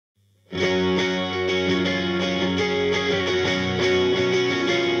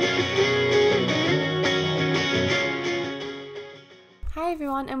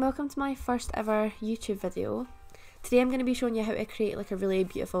welcome to my first ever YouTube video. Today I'm going to be showing you how to create like a really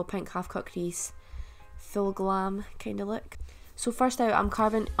beautiful pink half cut crease, full glam kind of look. So first out, I'm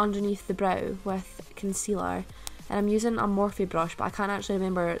carving underneath the brow with concealer, and I'm using a Morphe brush, but I can't actually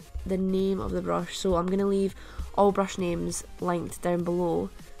remember the name of the brush, so I'm going to leave all brush names linked down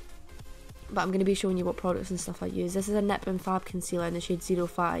below. But I'm going to be showing you what products and stuff I use. This is a Nip and Fab concealer in the shade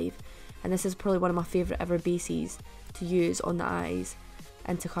 05, and this is probably one of my favourite ever bases to use on the eyes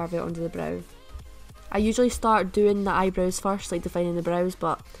and to carve out under the brow. I usually start doing the eyebrows first, like defining the brows,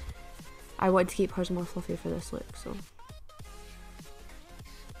 but I wanted to keep hers more fluffy for this look, so.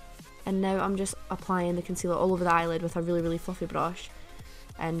 And now I'm just applying the concealer all over the eyelid with a really fluffy brush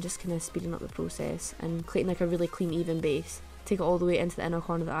and just kind of speeding up the process and creating like a really clean, even base. Take it all the way into the inner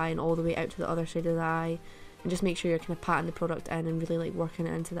corner of the eye and all the way out to the other side of the eye, and just make sure you're kind of patting the product in and really like working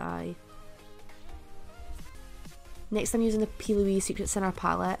it into the eye. Next I'm using the P. Louise Secret Sinner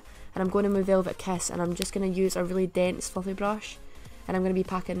palette, and I'm going in with Velvet Kiss, and I'm just going to use a really dense fluffy brush, and I'm going to be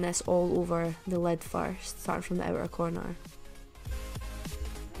packing this all over the lid first, starting from the outer corner.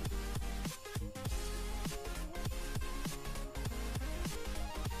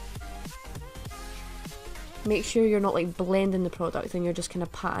 Make sure you're not like blending the product and you're just kind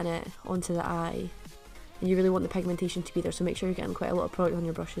of patting it onto the eye, and you really want the pigmentation to be there, so make sure you're getting quite a lot of product on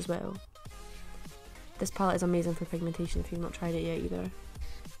your brush as well. This palette is amazing for pigmentation if you've not tried it yet either.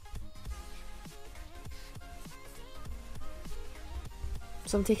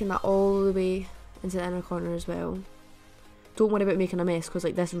 So I'm taking that all the way into the inner corner as well. Don't worry about making a mess, because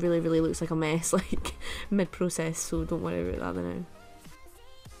like this really looks like a mess like mid-process, so don't worry about that now.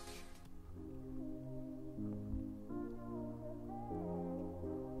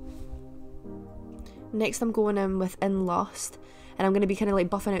 Next I'm going in with In Lust, and I'm going to be kind of like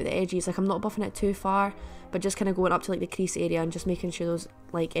buffing out the edges. Like I'm not buffing it too far, but just kind of going up to like the crease area and just making sure those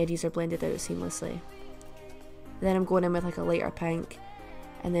like edges are blended out seamlessly. Then I'm going in with like a lighter pink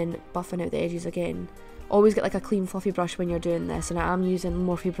and then buffing out the edges again. Always get like a clean fluffy brush when you're doing this, and I am using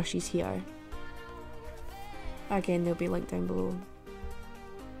Morphe brushes here. Again, they'll be linked down below.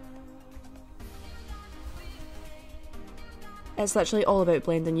 It's literally all about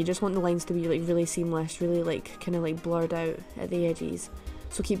blending. You just want the lines to be like really seamless, really like kind of like blurred out at the edges.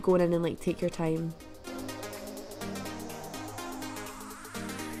 So keep going in and like take your time.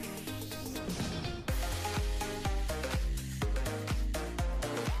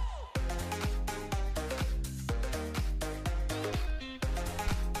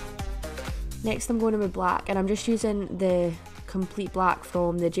 Next I'm going in with black, and I'm just using the complete black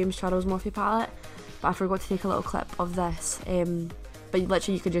from the James Charles Morphe palette. But I forgot to take a little clip of this, but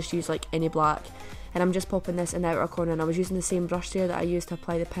literally you could just use like any black, and I'm just popping this in the outer corner, and I was using the same brush there that I used to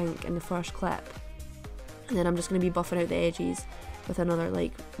apply the pink in the first clip, and then I'm just going to be buffing out the edges with another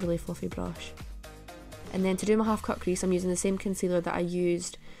like really fluffy brush. And then to do my half cut crease, I'm using the same concealer that I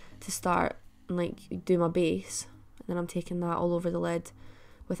used to start and like do my base, and then I'm taking that all over the lid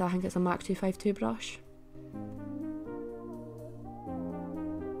with, I think it's a MAC 252 brush.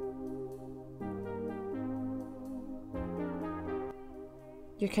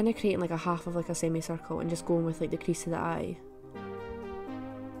 You're kind of creating like a half of like a semicircle and just going with like the crease of the eye.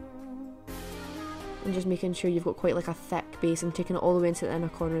 And just making sure you've got quite like a thick base and taking it all the way into the inner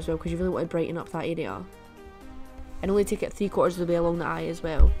corner as well, because you really want to brighten up that area. And only take it 3/4 of the way along the eye as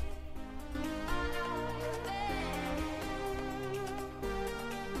well.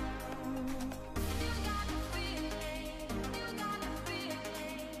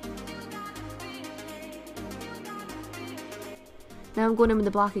 Now I'm going in with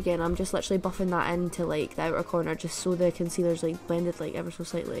the black again. I'm just literally buffing that into like the outer corner, just so the concealer's like blended like ever so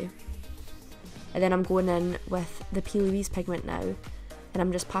slightly. And then I'm going in with the P. Louise pigment now, and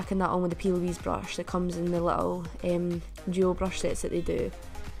I'm just packing that on with the P. Louise brush that comes in the little duo brush sets that they do.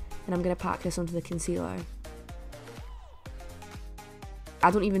 And I'm going to pack this onto the concealer. I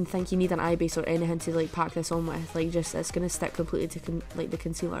don't even think you need an eye base or anything to like pack this on with. Like just, it's going to stick completely to like the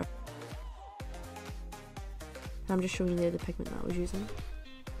concealer. I'm just showing you the pigment that I was using.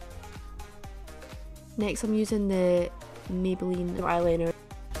 Next I'm using the Maybelline eyeliner.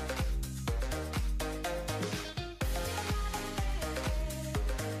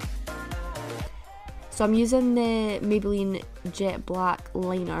 So I'm using the Maybelline Jet Black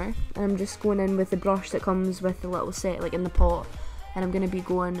liner, and I'm just going in with the brush that comes with the little set like in the pot, and I'm going to be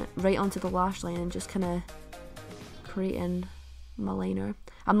going right onto the lash line and just kind of creating my liner.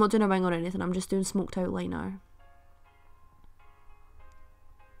 I'm not doing a wing or anything, I'm just doing smoked out liner.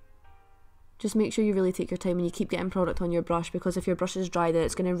 Just make sure you really take your time and you keep getting product on your brush, because if your brush is dry then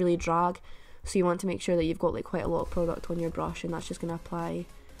it's going to really drag, so you want to make sure that you've got like quite a lot of product on your brush, and that's just going to apply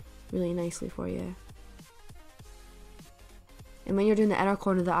really nicely for you. And when you're doing the inner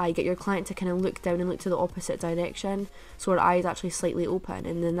corner of the eye, get your client to kind of look down and look to the opposite direction, so her eye is actually slightly open,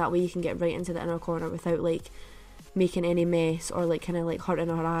 and then that way you can get right into the inner corner without like making any mess or like kind of like hurting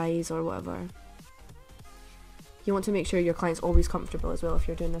her eyes or whatever. You want to make sure your client's always comfortable as well if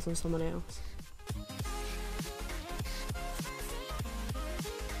you're doing this on someone else.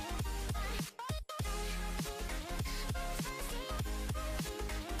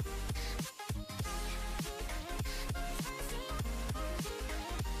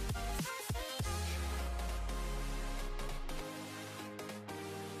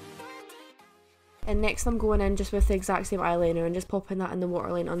 And next I'm going in just with the exact same eyeliner and just popping that in the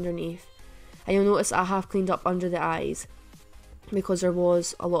waterline underneath. And you'll notice I have cleaned up under the eyes because there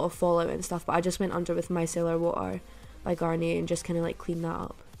was a lot of fallout and stuff, but I just went under with Micellar Water by Garnier and just kind of like cleaned that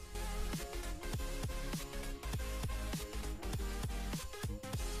up.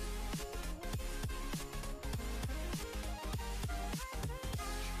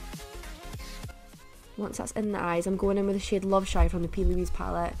 Once that's in the eyes, I'm going in with the shade Love Shy from the P. Louise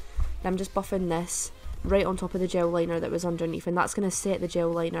palette. And I'm just buffing this right on top of the gel liner that was underneath, and that's going to set the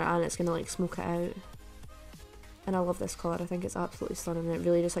gel liner and it's going to like smoke it out. And I love this colour, I think it's absolutely stunning, and it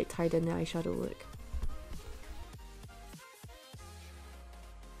really just like tied in the eyeshadow look.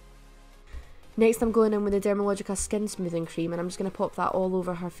 Next I'm going in with the Dermalogica Skin Smoothing Cream, and I'm just going to pop that all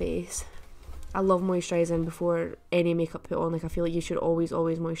over her face. I love moisturising before any makeup put on, like I feel like you should always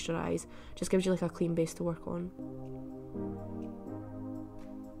moisturise. Just gives you like a clean base to work on.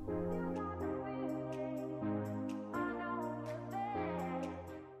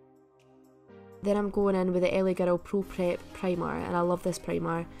 Then I'm going in with the LA Girl Pro Prep Primer, and I love this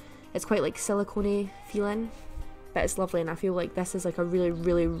primer. It's quite like silicone-y feeling, but it's lovely, and I feel like this is like a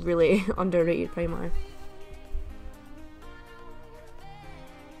really underrated primer.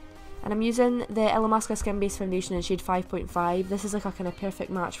 And I'm using the Illamasqua Skin Base Foundation in shade 5.5. This is like a kind of perfect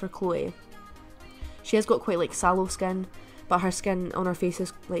match for Chloe. She has got quite like sallow skin, but her skin on her face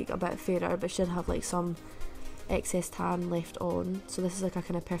is like a bit fairer, but she did have like some excess tan left on, so this is like a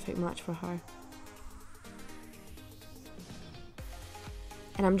kind of perfect match for her.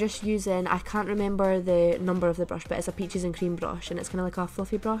 And I'm just using, I can't remember the number of the brush, but it's a Peaches and Cream brush, and it's kind of like a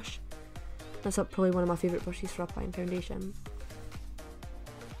fluffy brush. That's probably one of my favourite brushes for applying foundation.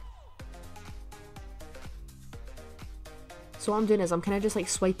 So what I'm doing is I'm kind of just like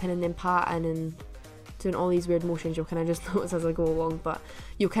swiping and then patting and doing all these weird motions. You'll kind of just notice as I go along, but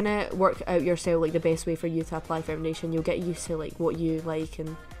you'll kind of work out yourself like the best way for you to apply foundation. You'll get used to like what you like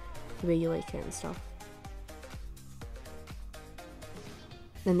and the way you like it and stuff.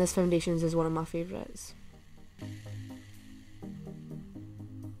 And this foundations is one of my favourites.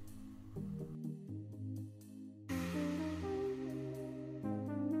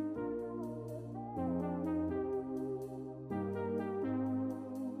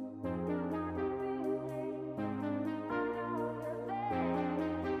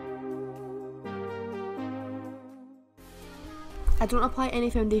 I don't apply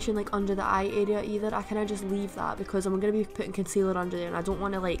any foundation like under the eye area either. I kind of just leave that because I'm going to be putting concealer under there, and I don't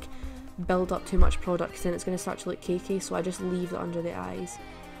want to like build up too much product because then it's going to start to look cakey, so I just leave it under the eyes.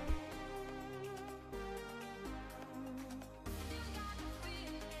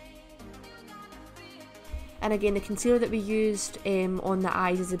 And again, the concealer that we used on the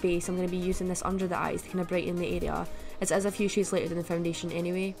eyes as a base, I'm going to be using this under the eyes to kind of brighten the area. It's as a few shades lighter than the foundation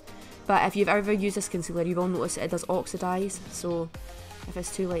anyway. But if you've ever used this concealer, you will notice it does oxidise, so if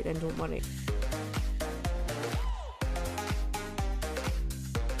it's too light then don't worry.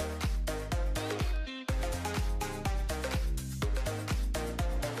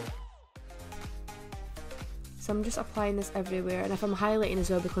 So I'm just applying this everywhere, and if I'm highlighting as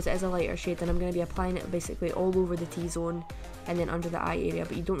well, because it is a lighter shade, then I'm going to be applying it basically all over the T-zone and then under the eye area,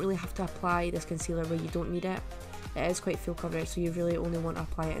 but you don't really have to apply this concealer where you don't need it. It is quite full coverage, so you really only want to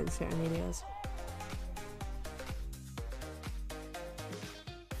apply it in certain areas.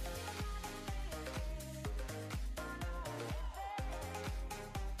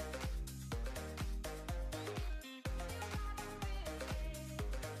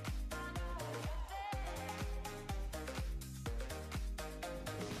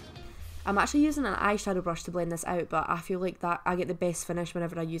 I'm actually using an eyeshadow brush to blend this out, but I feel like that I get the best finish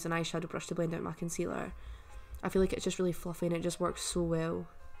whenever I use an eyeshadow brush to blend out my concealer. I feel like it's just really fluffy and it just works so well.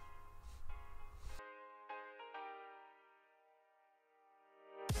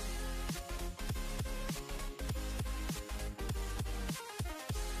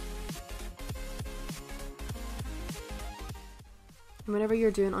 And whenever you're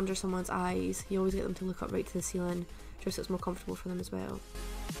doing under someone's eyes, you always get them to look up right to the ceiling, just so it's more comfortable for them as well.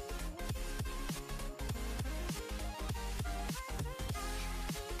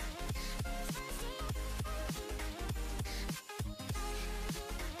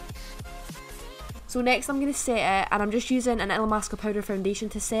 So next I'm going to set it, and I'm just using an Illamasqua powder foundation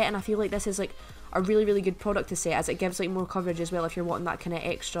to set, and I feel like this is like a really good product to set, as it gives like more coverage as well if you're wanting that kind of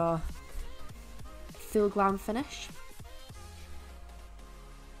extra full glam finish.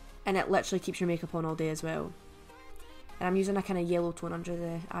 And it literally keeps your makeup on all day as well. And I'm using a kind of yellow tone under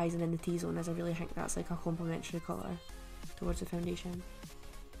the eyes and in the T-zone, as I really think that's like a complementary colour towards the foundation.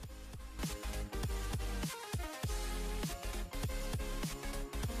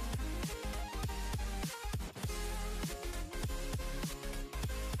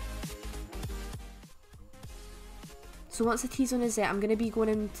 So once the T-zone is set, I'm going to be going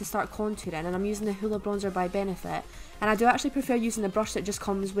in to start contouring, and I'm using the Hoola bronzer by Benefit. And I do actually prefer using the brush that just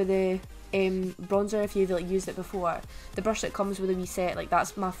comes with the bronzer if you've like used it before. The brush that comes with a wee set, like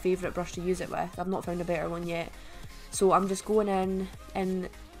that's my favourite brush to use it with. I've not found a better one yet. So I'm just going in and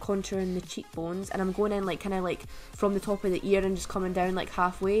contouring the cheekbones, and I'm going in like kind of like from the top of the ear and just coming down like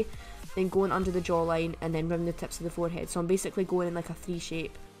halfway, then going under the jawline and then round the tips of the forehead. So I'm basically going in like a 3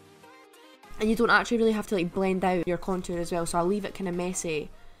 shape. And you don't actually really have to like blend out your contour as well, so I'll leave it kind of messy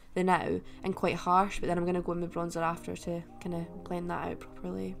the now and quite harsh, but then I'm going to go in with bronzer after to kind of blend that out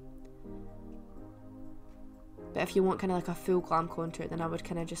properly. But if you want kind of like a full glam contour, then I would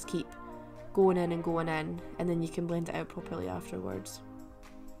kind of just keep going in, and then you can blend it out properly afterwards.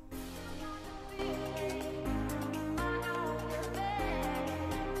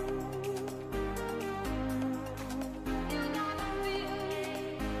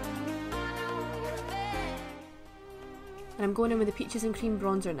 And I'm going in with the Peaches and Cream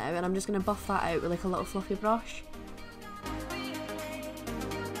bronzer now, and I'm just going to buff that out with like a little fluffy brush.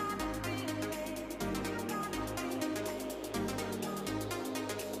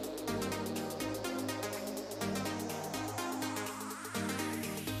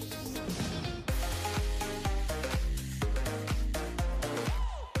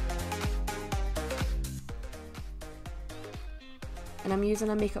 And I'm using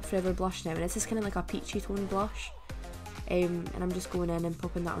a Makeup Forever blush now, and it's just kind of like a peachy tone blush. And I'm just going in and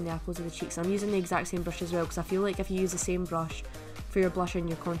popping that on the apples of the cheeks. I'm using the exact same brush as well, because I feel like if you use the same brush for your blusher and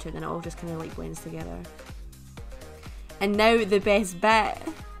your contour, then it all just kind of like blends together. And now the best bit,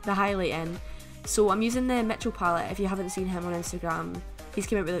 the highlighting. So I'm using the Mitchell palette. If you haven't seen him on Instagram, he's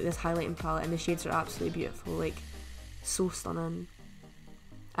came out with like this highlighting palette, and the shades are absolutely beautiful, like so stunning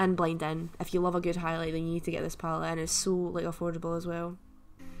and blinding. If you love a good highlight, then you need to get this palette, and it's so like affordable as well.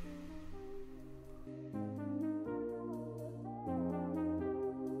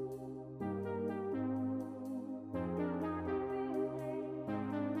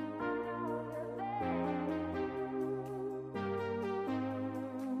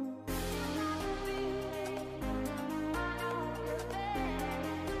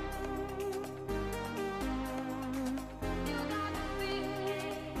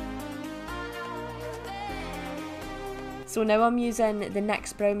 So now I'm using the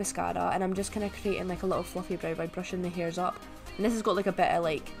NYX brow mascara, and I'm just kind of creating like a little fluffy brow by brushing the hairs up. And this has got like a bit of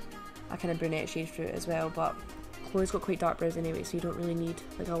like a kind of brunette shade through it as well, but Chloe's got quite dark brows anyway, so you don't really need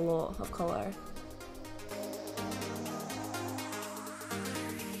like a lot of colour.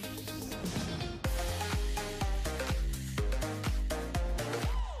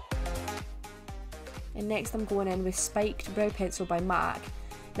 And next I'm going in with Spiked Brow Pencil by MAC.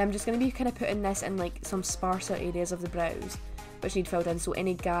 And I'm just going to be kind of putting this in like some sparser areas of the brows which need filled in, so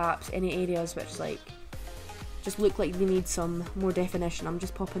any gaps, any areas which like just look like they need some more definition, I'm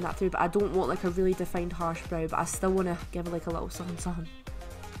just popping that through. But I don't want like a really defined harsh brow, but I still want to give it like a little something.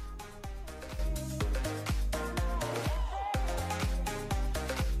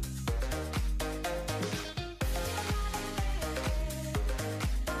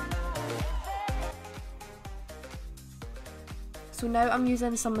 So now I'm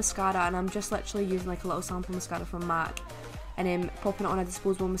using some mascara, and I'm just literally using like a little sample mascara from MAC, and then popping it on a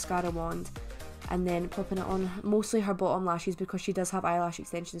disposable mascara wand, and then popping it on mostly her bottom lashes because she does have eyelash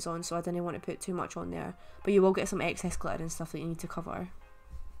extensions on, so I didn't want to put too much on there. But you will get some excess glitter and stuff that you need to cover.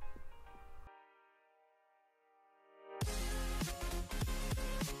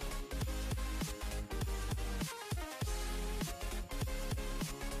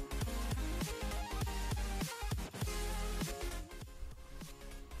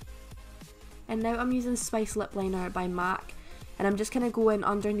 And now I'm using Spice Lip Liner by MAC, and I'm just kind of going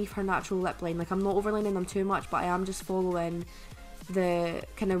underneath her natural lip line. Like I'm not overlining them too much, but I am just following the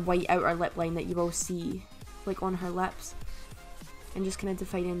kind of white outer lip line that you will see like on her lips, and just kind of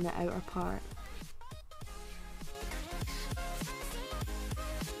defining the outer part.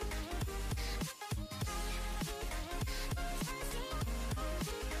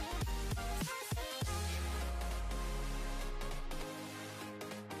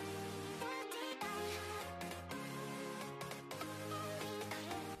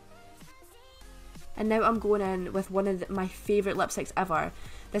 And now I'm going in with one of my favourite lipsticks ever.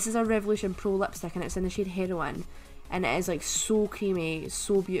 This is a Revolution Pro lipstick and it's in the shade Heroin. And it is like so creamy,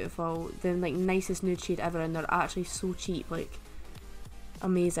 so beautiful. The like nicest nude shade ever, and they're actually so cheap, like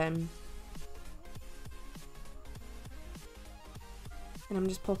amazing. And I'm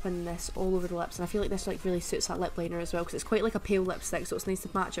just popping this all over the lips, and I feel like this like really suits that lip liner as well, because it's quite like a pale lipstick, so it's nice to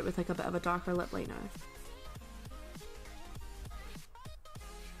match it with like a bit of a darker lip liner.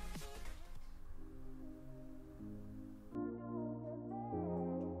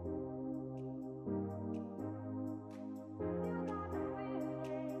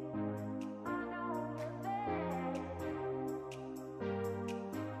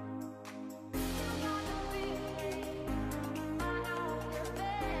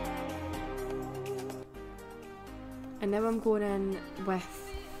 And now I'm going in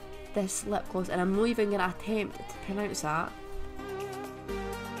with this lip gloss, and I'm not even going to attempt to pronounce that.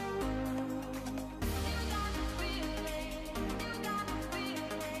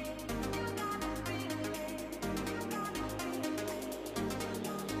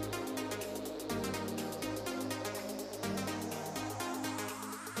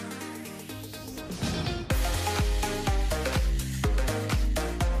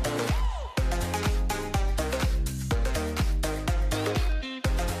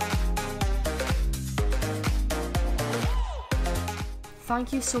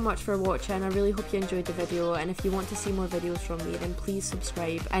 Thank you so much for watching. I really hope you enjoyed the video, and if you want to see more videos from me, then please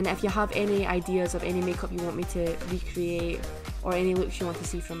subscribe. And if you have any ideas of any makeup you want me to recreate or any looks you want to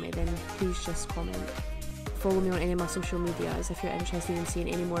see from me, then please just comment. Follow me on any of my social medias if you're interested in seeing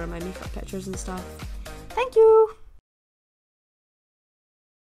any more of my makeup pictures and stuff. Thank you!